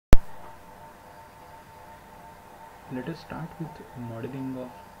Let us start with modeling of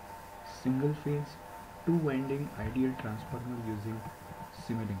single phase two winding ideal transformer using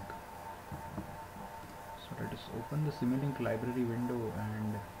Simulink. So let us open the Simulink library window,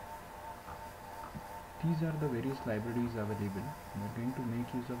 and these are the various libraries available. We are going to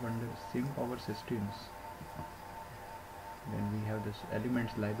make use of under same power systems. Then we have this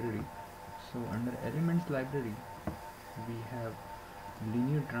elements library. So under elements library we have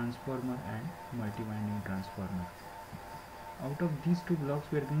linear transformer and multi-winding transformer. Out of these two blocks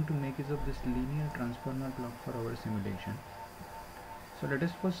we are going to make use of this linear transformer block for our simulation. So let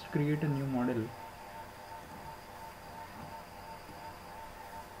us first create a new model.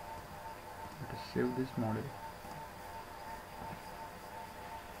 Let us save this model.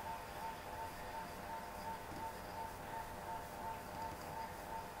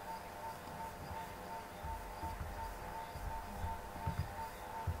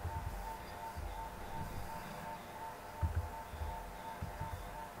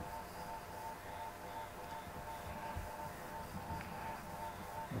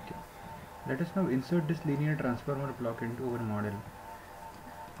 Okay. Let us now insert this linear transformer block into our model.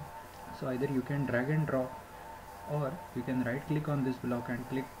 So either you can drag and drop, or you can right click on this block and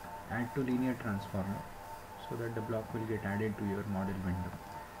click add to linear transformer, so that the block will get added to your model window.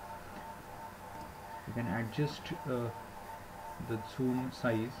 You can adjust the zoom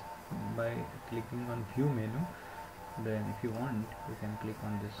size by clicking on view menu. Then if you want, you can click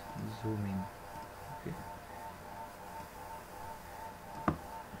on this zoom in. Okay.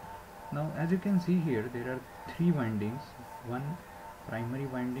 Now as you can see here, there are three windings, one primary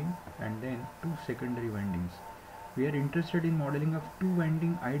winding and then two secondary windings. We are interested in modeling of two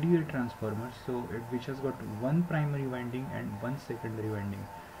winding ideal transformers, so which has got one primary winding and one secondary winding.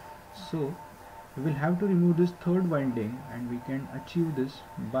 So we will have to remove this third winding, and we can achieve this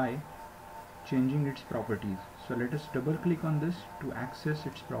by changing its properties. So let us double click on this to access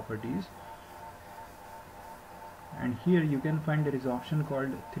its properties, and here you can find there is an option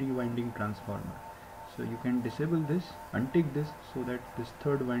called three winding transformer. So you can disable this, untick this, so that this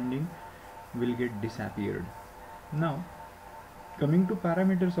third winding will get disappeared. Now coming to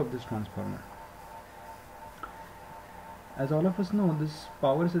parameters of this transformer. As all of us know, this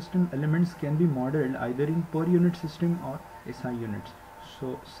power system elements can be modeled either in per unit system or SI units.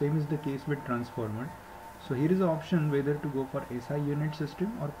 So same is the case with transformer. So here is an option whether to go for SI unit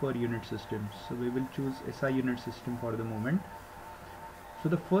system or per unit system. So we will choose SI unit system for the moment. So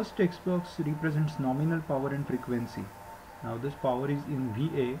the first text box represents nominal power and frequency. Now this power is in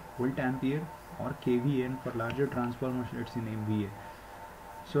VA, volt ampere, or kVA, and for larger transformers it's in MVA.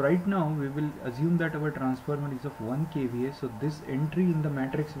 So right now we will assume that our transformer is of 1 kVA. So this entry in the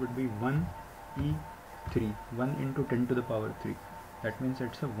matrix would be 1E3, 1 into 10 to the power 3. That means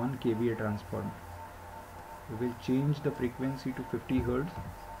it's a 1 kVA transformer. We will change the frequency to 50 Hz.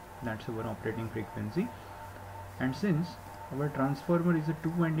 That's our operating frequency. And since our transformer is a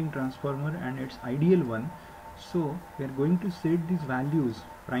two winding transformer and it's ideal one, so we are going to set these values,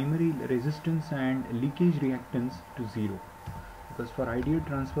 primary resistance and leakage reactance, to 0. Because for ideal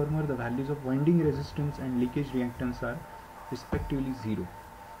transformer the values of winding resistance and leakage reactance are respectively 0.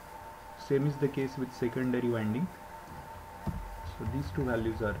 Same is the case with secondary winding. So these two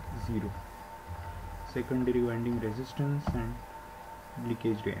values are 0. Secondary winding resistance and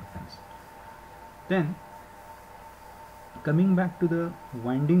leakage reactance. Then coming back to the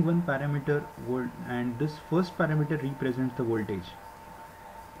winding one parameter, volt, and this first parameter represents the voltage.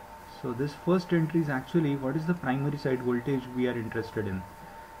 So this first entry is actually what is the primary side voltage we are interested in.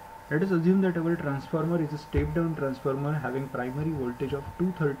 Let us assume that our transformer is a step down transformer having primary voltage of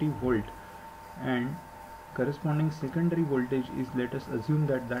 230 volt and corresponding secondary voltage is, let us assume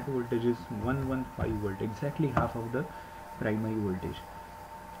that that voltage is 115 volt, exactly half of the primary voltage.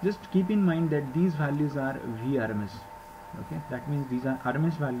 Just keep in mind that these values are VRMS. Okay, that means these are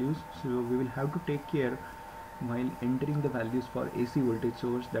RMS values, so we will have to take care while entering the values for AC voltage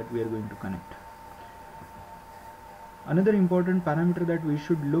source that we are going to connect. Another important parameter that we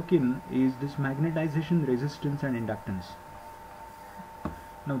should look in is this magnetization resistance and inductance.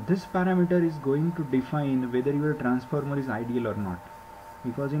 Now this parameter is going to define whether your transformer is ideal or not,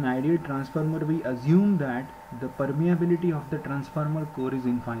 because in ideal transformer we assume that the permeability of the transformer core is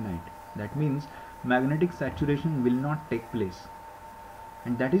infinite. That means magnetic saturation will not take place,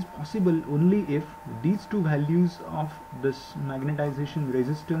 and that is possible only if these two values of this magnetization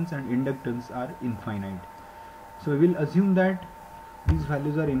resistance and inductance are infinite. So we will assume that these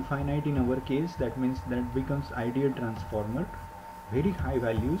values are infinite in our case. That means that becomes ideal transformer. Very high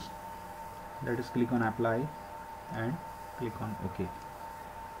values. Let us click on apply and click on OK.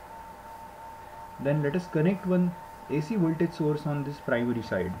 Then let us connect one AC voltage source on this primary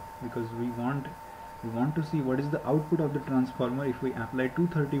side, because we want to see what is the output of the transformer if we apply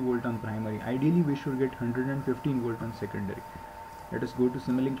 230 volt on primary. Ideally we should get 115 volt on secondary. Let us go to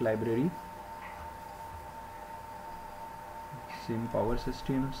Simulink library, sim power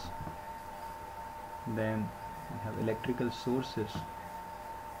systems, then we have electrical sources,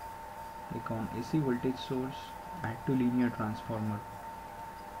 click on AC voltage source, add to linear transformer,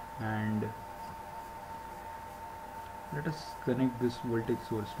 and let us connect this voltage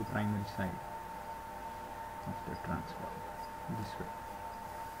source to primary side of the transformer this way.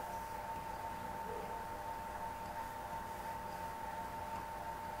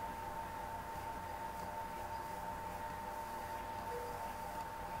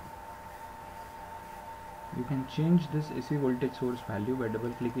 You can change this AC voltage source value by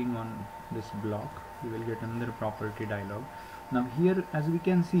double clicking on this block. You will get another property dialog. Now here, as we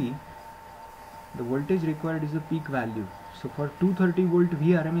can see, the voltage required is a peak value. So for 230 volt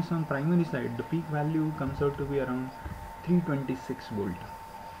VRMS on primary side, the peak value comes out to be around 326 volt.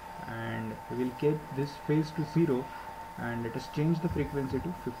 And we will keep this phase to 0 and let us change the frequency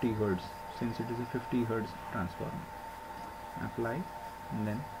to 50 Hertz, since it is a 50 Hertz transformer. Apply and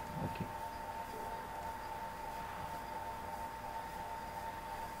then OK.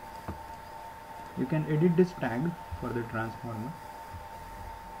 You can edit this tag for the transformer.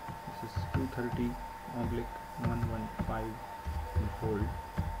 This is 230/115 volt.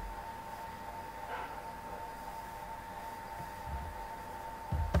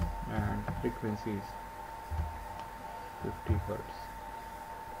 And frequency is 50 Hertz.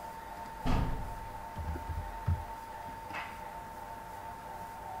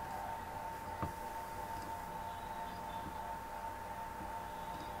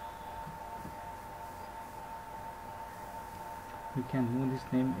 We can move this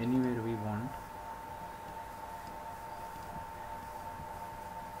name anywhere we want.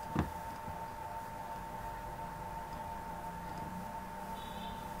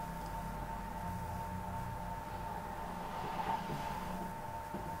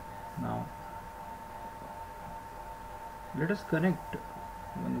 Now let us connect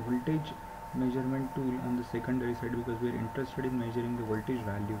one voltage measurement tool on the secondary side, because we are interested in measuring the voltage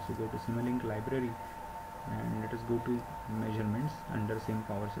value. So go to Simulink library and let us go to measurements under sim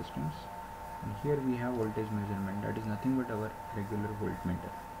power systems, and here we have voltage measurement, that is nothing but our regular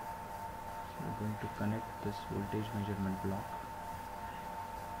voltmeter. So we are going to connect this voltage measurement block.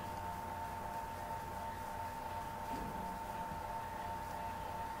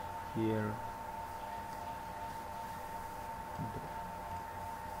 Here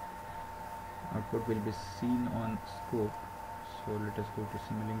the output will be seen on scope. So let us go to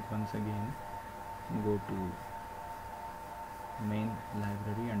Simulink once again, go to main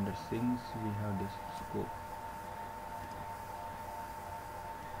library, under sims we have this scope.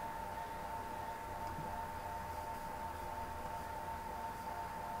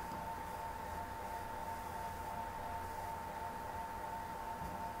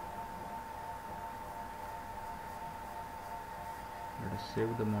 Let us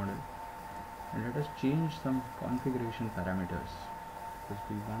save the model and let us change some configuration parameters, because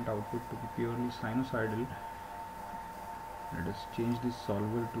we want output to be purely sinusoidal. Let us change this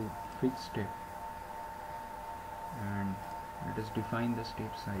solver to fixed step and let us define the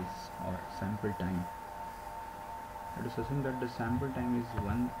step size or sample time. Let us assume that the sample time is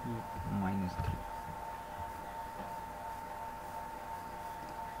 1e minus 3.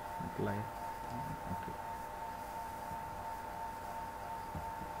 Apply. Okay.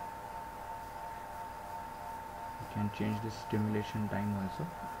 We can change the stimulation time also.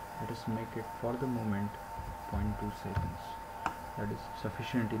 Let us make it for the moment 0.2 seconds. That is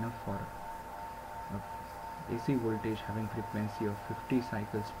sufficient enough for AC voltage having frequency of 50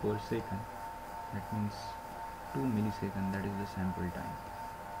 cycles per second. That means 2 milliseconds, that is the sample time.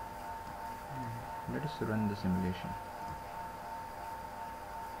 Let us run the simulation.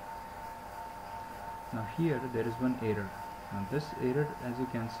 Now here there is one error. Now this error, as you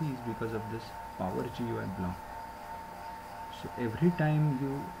can see, is because of this power GUI block. So every time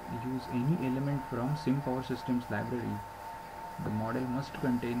you use any element from sim power systems library, the model must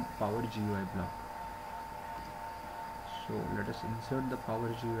contain power GUI block. So let us insert the power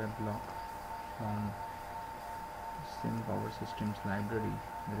GUI block from sim power systems library.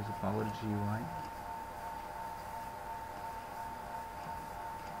 There is a power GUI.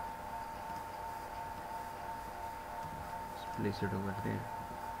 Let's place it over there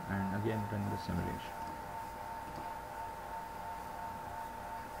and again run the simulation.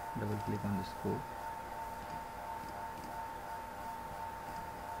 Double click on the scope.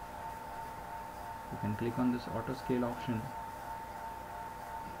 You can click on this auto scale option.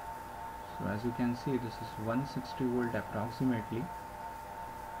 So as you can see, this is 160 volt approximately,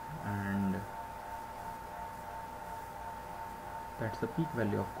 and that's the peak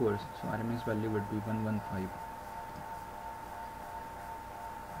value, of course. So RMS value would be 115.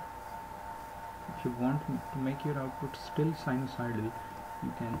 If you want to make your output still sinusoidal,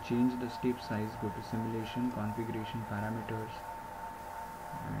 you can change the step size. Go to simulation, configuration, parameters,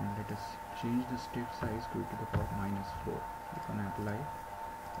 and let us change the step size to the power -4. Click on apply.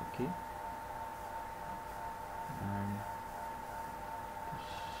 Okay, and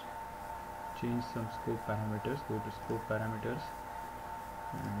change some scope parameters. Go to scope parameters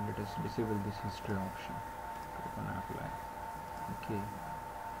and let us disable this history option. Click on apply. Okay,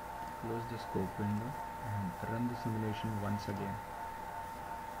 close the scope window and run the simulation once again.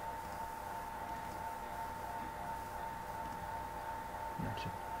 That's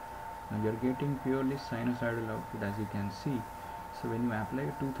it. Now you are getting purely sinusoidal output, as you can see. So when you apply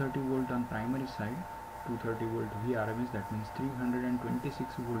 230 volt on primary side, 230 volt VRMS, that means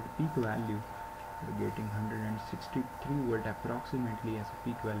 326 volt peak value, you are getting 163 volt approximately as a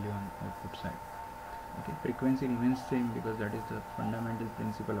peak value on output side. Okay, frequency remains same because that is the fundamental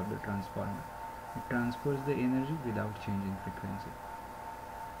principle of the transformer. It transfers the energy without changing frequency.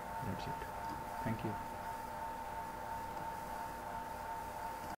 That's it. Thank you.